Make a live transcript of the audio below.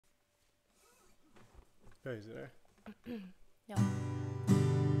Is it there? Ja.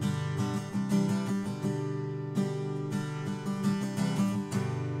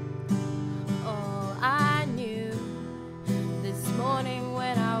 All I knew this morning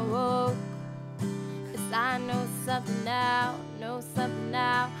when I woke is I know something now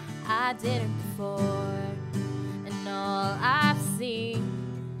I didn't before. And all I've seen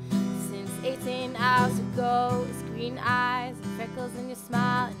since 18 hours ago is green eyes and freckles in your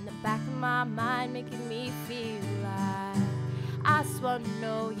smile in the back of my mind, making me feel like I just wanna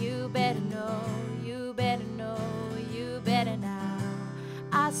know, you better know, you better know, you better now.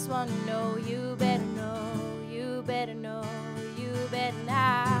 I just wanna know, you better know, you better know, you better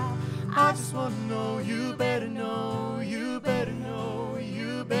now. I just wanna know, you better know, you better know,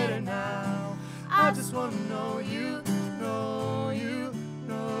 you better now. I just wanna know, you know, you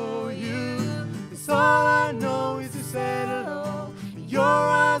know, you. It's all I know is you said hello. Your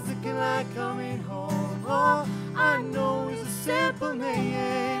eyes looking like coming home. All I know is a simple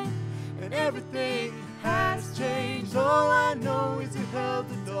name, and everything has changed. All I know is you held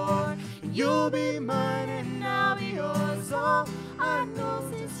the door, and you'll be mine and I'll be yours. All I know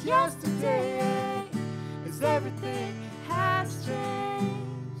since yesterday is everything has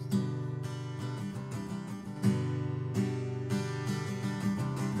changed.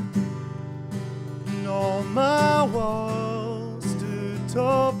 And all my walls stood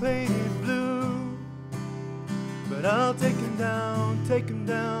tall, painted blue, but I'll take them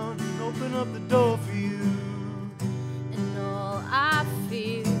down, and open up the door for you. And all I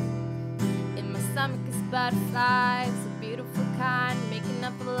feel in my stomach is butterflies, a beautiful kind, making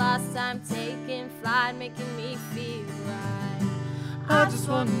up for lost time, taking flight, making me feel right. I just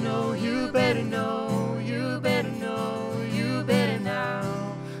wanna know, you better know, you better know, you better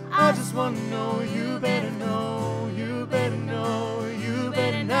now. I just wanna know, you better know, you better know, you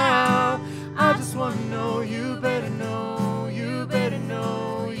better now. I just wanna know, you better know, you better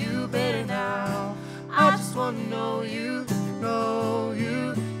know, you better now. I just wanna know, you know,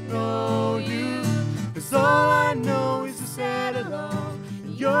 you know, you. 'Cause all I know is you said hello,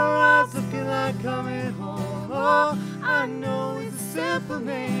 your eyes looking like coming home. All I know is a simple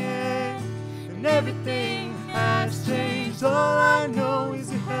name, and everything has changed. All I know is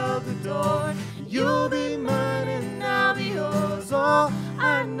you held the door, you'll be mine and I'll be yours. All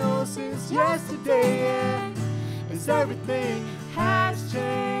I know since yesterday is everything has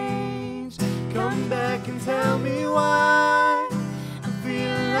changed. Come back and tell me why I'm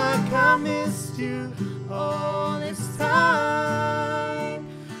feeling like I missed you all this time.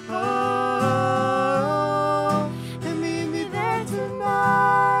 Oh, and meet me there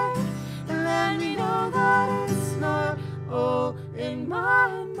tonight, and let me know that it's not all in my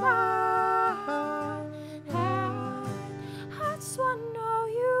mind. I just wanna know,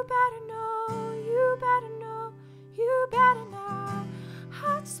 you better know, you better know, you better now. I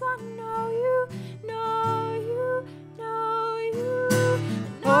just wanna know, you know, you know, you.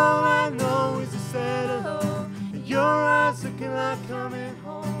 All I know is you said hello, and your eyes looking like coming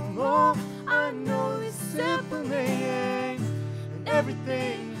home. All I know is a simple name, and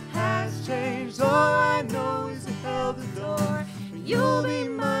everything has changed. All I know is you held the door, and you'll be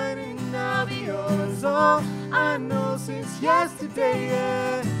mine and I'll be yours. All I know since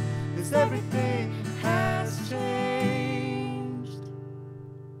yesterday is everything has changed.